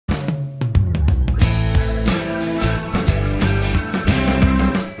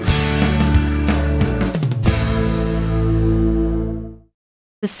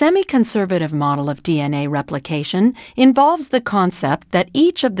The semi-conservative model of DNA replication involves the concept that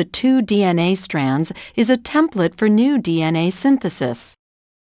each of the two DNA strands is a template for new DNA synthesis.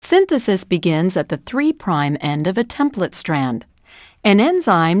 Synthesis begins at the 3' end of a template strand. An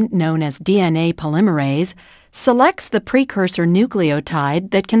enzyme known as DNA polymerase selects the precursor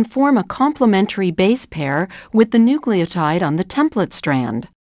nucleotide that can form a complementary base pair with the nucleotide on the template strand.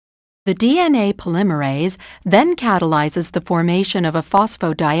 The DNA polymerase then catalyzes the formation of a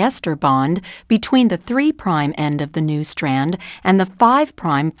phosphodiester bond between the 3' end of the new strand and the 5'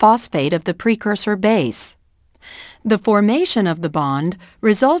 phosphate of the precursor base. The formation of the bond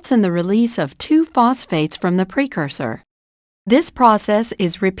results in the release of 2 phosphates from the precursor. This process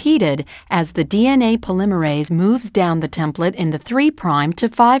is repeated as the DNA polymerase moves down the template in the 3' to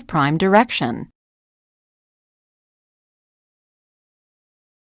 5' direction.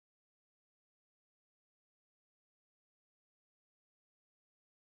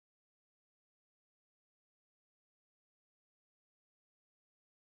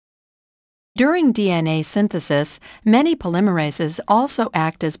 During DNA synthesis, many polymerases also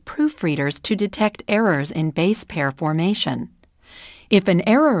act as proofreaders to detect errors in base pair formation. If an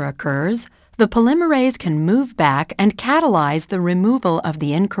error occurs, the polymerase can move back and catalyze the removal of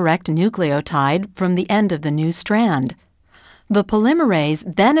the incorrect nucleotide from the end of the new strand. The polymerase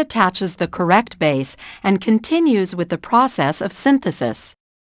then attaches the correct base and continues with the process of synthesis.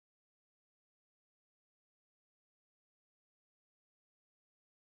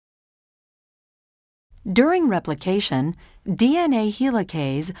 During replication, DNA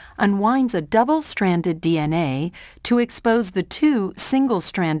helicase unwinds a double-stranded DNA to expose the 2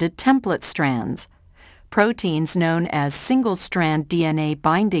 single-stranded template strands. Proteins known as single-strand DNA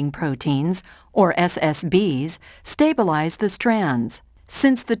binding proteins, or SSBs, stabilize the strands.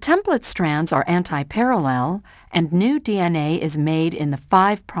 Since the template strands are antiparallel and new DNA is made in the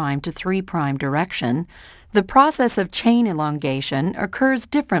 5' to 3' direction, the process of chain elongation occurs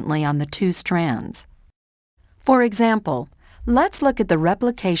differently on the 2 strands. For example, let's look at the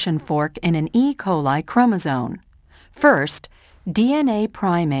replication fork in an E. coli chromosome. First, DNA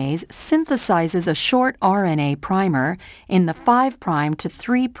primase synthesizes a short RNA primer in the 5' to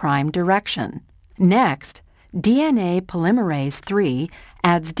 3' direction. Next, DNA polymerase III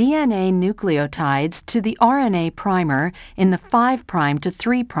adds DNA nucleotides to the RNA primer in the 5' to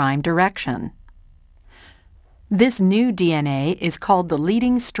 3' direction. This new DNA is called the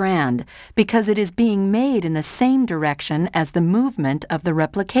leading strand because it is being made in the same direction as the movement of the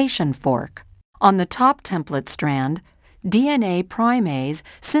replication fork. On the top template strand, DNA primase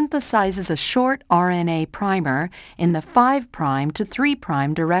synthesizes a short RNA primer in the 5' to 3'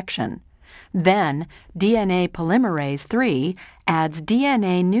 direction. Then, DNA polymerase III adds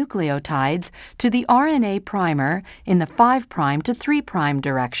DNA nucleotides to the RNA primer in the 5' to 3'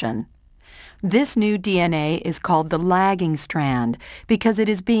 direction. This new DNA is called the lagging strand because it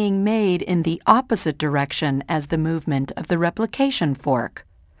is being made in the opposite direction as the movement of the replication fork.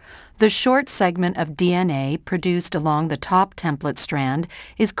 The short segment of DNA produced along the top template strand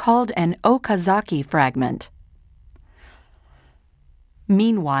is called an Okazaki fragment.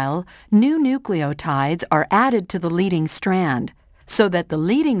 Meanwhile, new nucleotides are added to the leading strand, so that the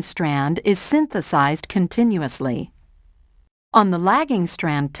leading strand is synthesized continuously. On the lagging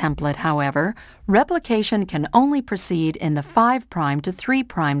strand template, however, replication can only proceed in the 5' to 3'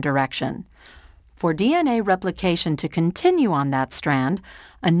 direction. For DNA replication to continue on that strand,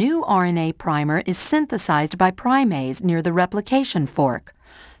 a new RNA primer is synthesized by primase near the replication fork.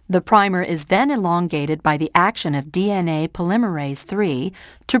 The primer is then elongated by the action of DNA polymerase III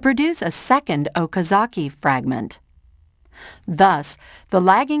to produce a second Okazaki fragment. Thus, the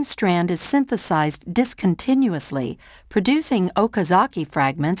lagging strand is synthesized discontinuously, producing Okazaki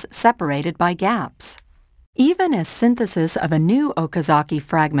fragments separated by gaps. Even as synthesis of a new Okazaki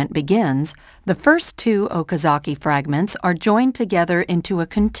fragment begins, the first 2 Okazaki fragments are joined together into a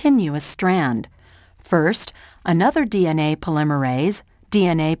continuous strand. First, another DNA polymerase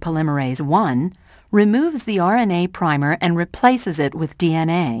I, removes the RNA primer and replaces it with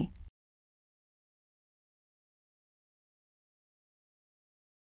DNA.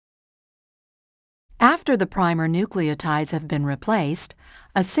 After the primer nucleotides have been replaced,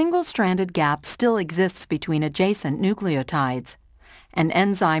 a single-stranded gap still exists between adjacent nucleotides. An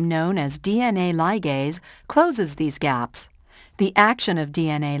enzyme known as Dna Ligase closes these gaps. The action of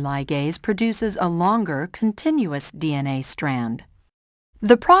Dna Ligase produces a longer, continuous DNA strand.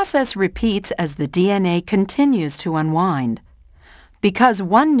 The process repeats as the DNA continues to unwind. Because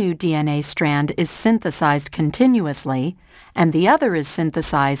one new DNA strand is synthesized continuously and the other is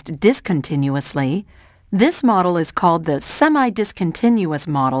synthesized discontinuously, This model is called the semi-discontinuous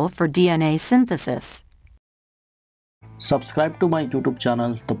model for DNA synthesis. Subscribe to my YouTube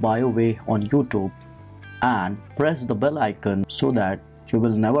channel, The Bio Way on YouTube, and press the bell icon so that you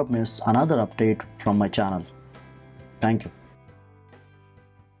will never miss another update from my channel. Thank you.